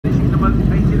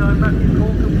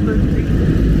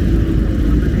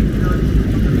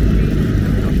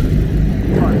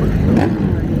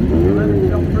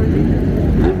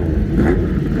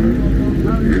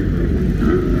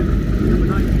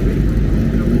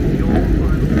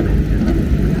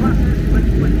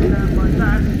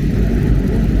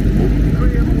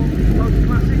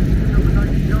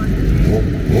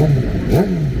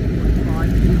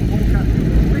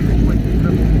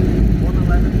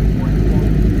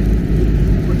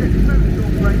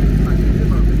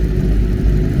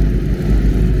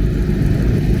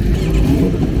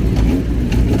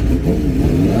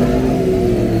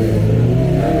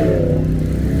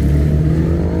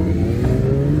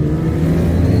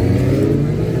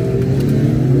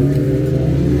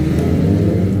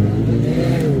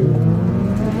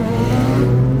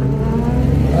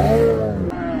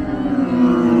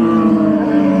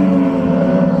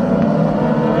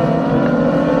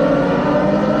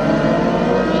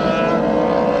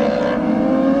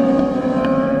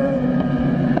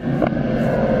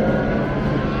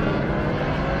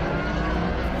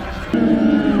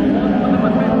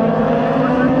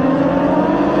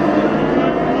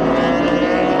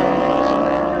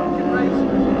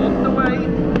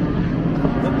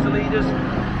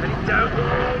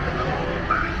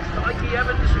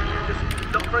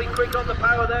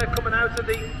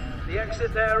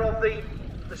There of the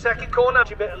second corner,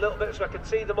 a little bit so I can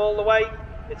see them all the way.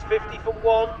 It's 50 from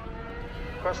one.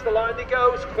 Across the line they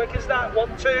go, as quick as that.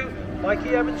 1-2.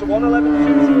 Mikey Evans to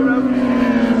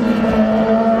 1:11.20.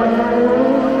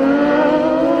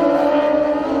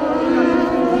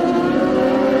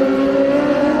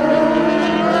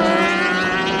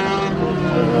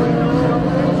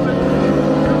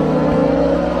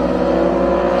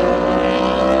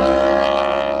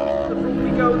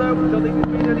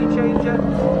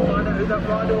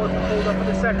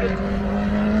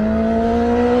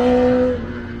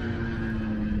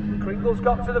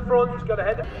 Got to the front, he's got a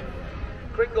head.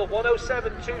 Kringle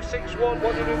 1:07.261.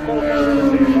 What did he qualify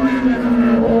with?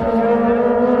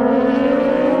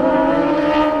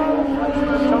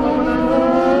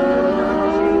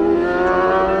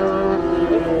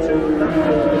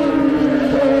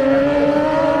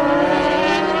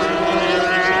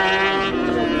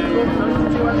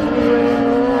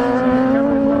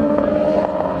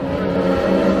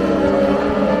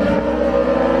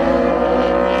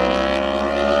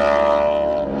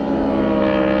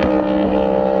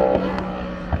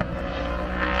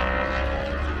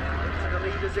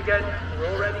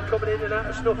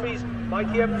 Snuffies.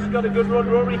 Mikey Evans has got a good run.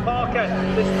 Rory Parker,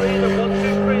 this three of them,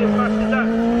 1-2-3 as fast as that.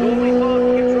 Rory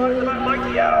Parker gets right at the back.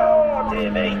 Mikey, oh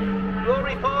dear me.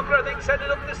 Rory Parker, I think, is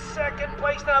headed up to second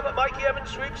place now, but Mikey Evans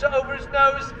sweeps it over his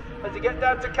nose as they get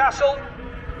down to Castle.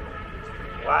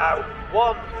 Wow,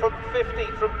 1 from 50,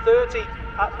 from 30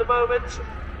 at the moment.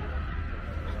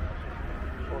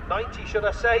 Or 90, should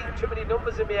I say? Too many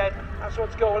numbers in my head. That's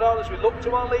what's going on as we look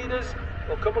to our leaders.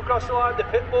 They'll come across the line, the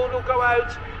pit board will go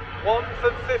out. 1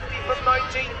 from 50 from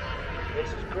 90. This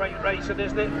is great racing,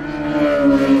 isn't it?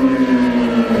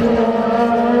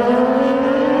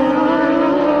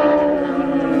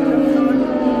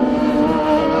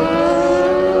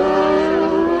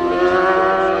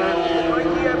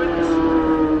 Mikey Evans.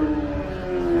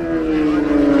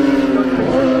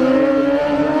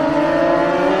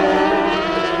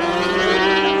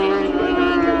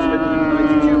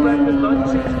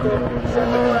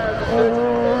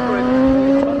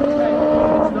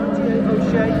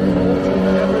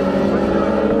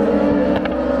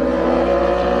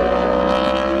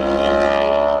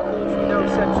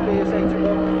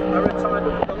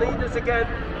 Again,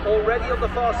 already on the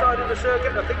far side of the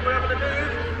circuit. I think we're having a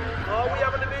move. Are we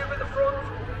having a move at the front?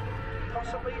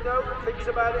 Possibly, no. Thinks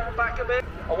about it, back a bit.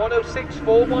 A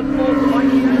 1:06.414 for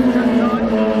Mikey Evans at time.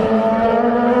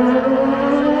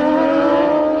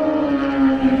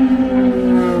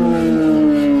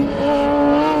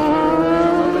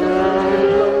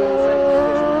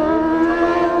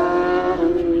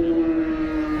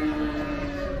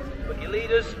 But your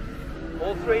leaders,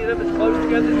 all three of them, as close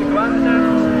together as we go out and down.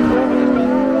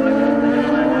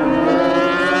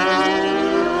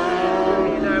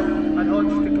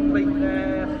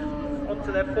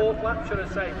 Their fourth lap, should I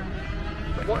say.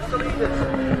 But watch the leaders.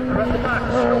 They're at the back.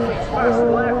 Snuffy's fast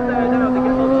left there now. They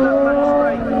get onto that back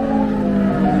straight.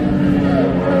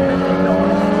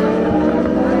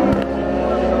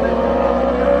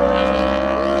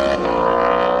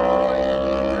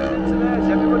 Into there. Is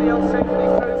everybody else safely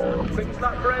through? Quickest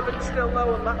lap for Evans still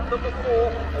low on lap number 4.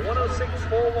 A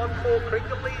 1:06.414.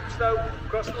 Kringle leads though.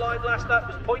 Across the line last lap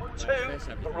was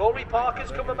 0.2. But Rory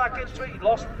Parker's coming back into it. He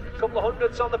lost A couple of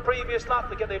hundreds on the previous lap.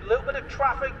 They're getting a little bit of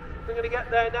traffic. They're going to get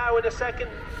there now in a second.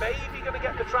 Maybe going to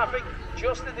get the traffic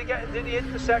just as they get into the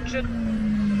intersection.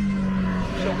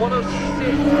 So 106.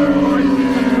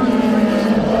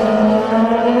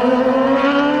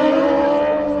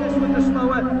 This with the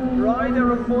slower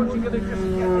rider, unfortunately, going to just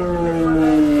get into the middle.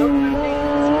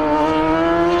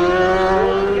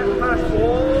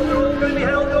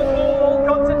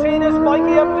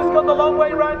 Mikey Evans has got the long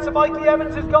way round, so Mikey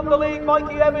Evans has got the lead.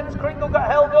 Mikey Evans, Kringle got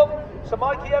held up, so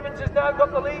Mikey Evans has now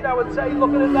got the lead, I would say,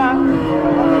 looking at that.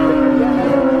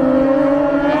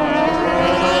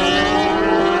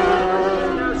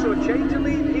 Now, so a change of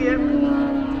lead here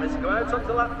as we go out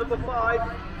onto lap number 5.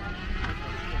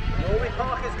 Rory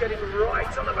Parker's getting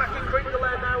right on the back of Kringle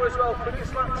there now as well.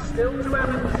 Quickest lap still to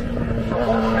Evans.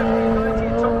 1:17.90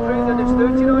 in top 3, then it's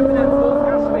 39 minutes for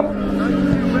Cassidy.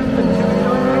 92 Redmond,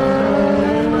 2:9.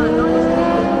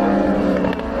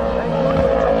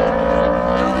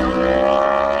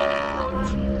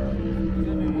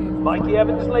 Mikey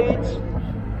Evans leads,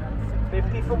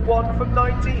 50 from 1 from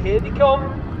 90, here they come.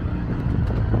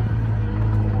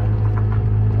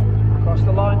 Across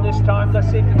the line this time, let's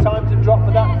see if the times have dropped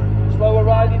for that slower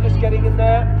rider just getting in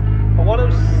there. A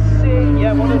 106,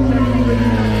 yeah,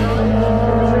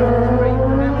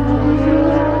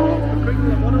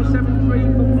 107.3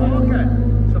 for Parker.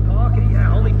 So Parker,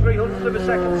 yeah, only 300 of a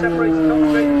second separates the top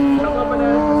 3. Come up and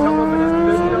out,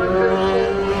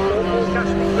 39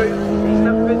 Cassidy through. He's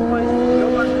left 5th place, go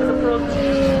back to the front.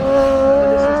 And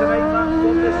this is an 8-lap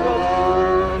run, this one.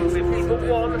 50 from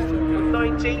 1 from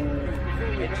 90.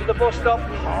 Into the bus stop,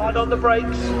 hard on the brakes.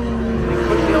 And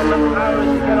quickly on that power as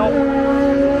they get off.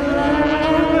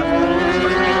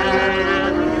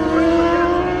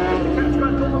 Catch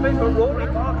back up a bit, but Rory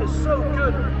Parker's so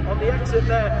good on the exit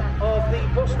there of the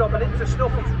bus stop and into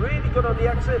Snuff. He's really good on the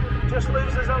exit. Just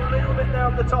loses a little bit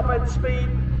down the top end speed.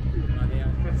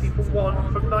 50 from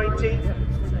 1 from 90.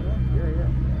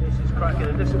 This is cracking,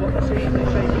 and this is what the scene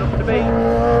is shaping up to be.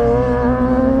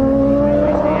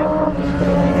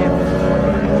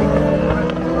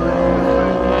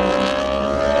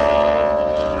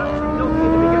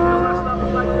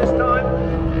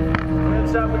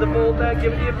 With the ball there,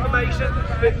 giving the information.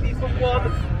 50 from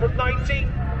 1 from 90.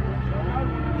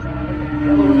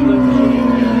 Yellow and blue machine,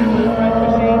 blue and red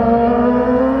machine.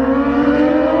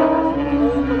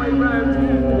 All the way round.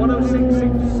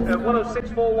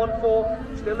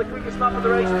 106.414. Still the quickest lap of the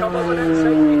race. Come over and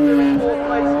safely through in 4th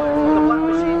place. The black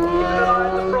machine keeping an eye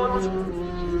at the front.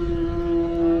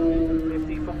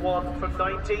 50 from 1 from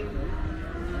 90.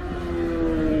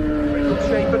 Kringle's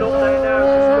shaping up there now.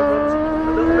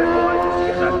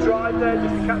 Drive there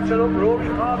just to catch it up. Rory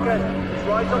Parker is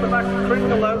right on the back of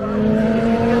Kringle though. He's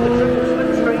going to get the triple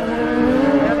slipstream.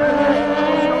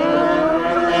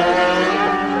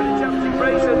 Championship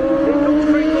racing. Here comes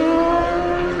Kringle.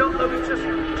 He's not though, he's just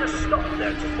stopped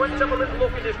there. Just went to have a little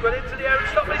look and just went into the air and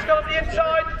stopped. But he's got on the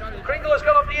inside. Kringle has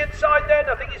got on the inside then.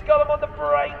 I think he's got him on the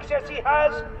brakes. Yes, he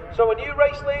has. So a new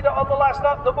race leader on the last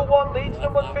lap. Number 1 leads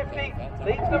number 50,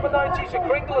 leads number 90. So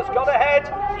Kringle has got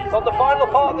ahead on the final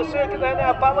part of the circuit there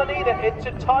now. Ballonina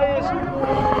into tyres.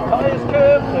 Tyres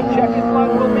curve. The checkered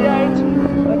flag will be out.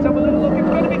 Let's have a little look. It's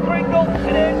going to be Kringle.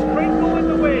 It is. Kringle with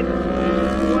the win.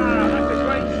 Wow, that's a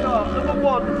great start. Number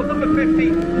 1 for number 50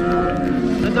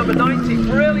 and number 90.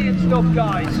 Brilliant stuff,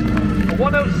 guys.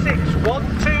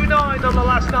 106.129 on the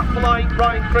last lap for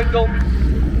Brian Kringle.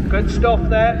 Good stuff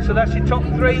there. So that's your top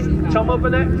 3. Tom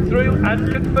Ubernet through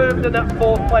and confirmed in that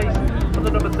 4th place for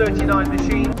the number 39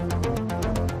 machine.